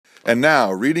And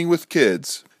now, Reading with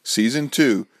Kids, Season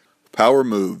 2, Power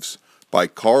Moves, by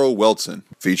Carl Weltzen,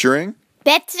 featuring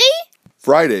Betsy?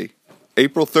 Friday,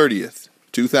 April 30th,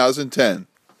 2010.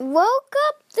 Woke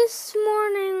up this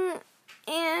morning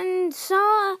and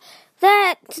saw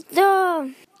that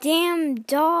the damn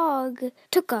dog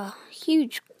took a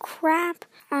huge crap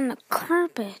on the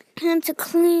carpet. I had to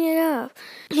clean it up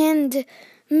and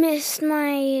missed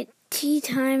my tea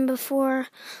time before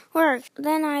work.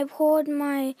 Then I pulled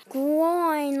my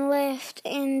groin lift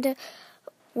and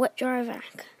wet dry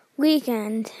vac.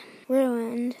 Weekend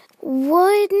ruined.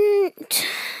 Wouldn't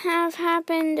have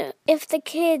happened if the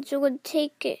kids would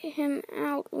take him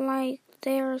out like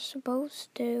they're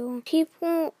supposed to.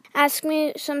 People ask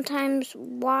me sometimes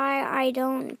why I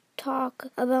don't talk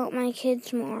about my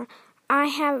kids more. I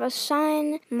have a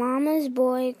son, mama's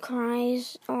boy,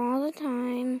 cries all the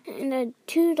time, and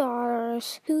 2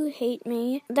 daughters who hate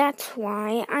me. That's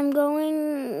why I'm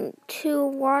going to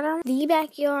water the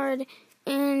backyard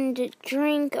and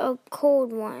drink a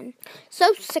cold one.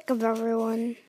 So sick of everyone.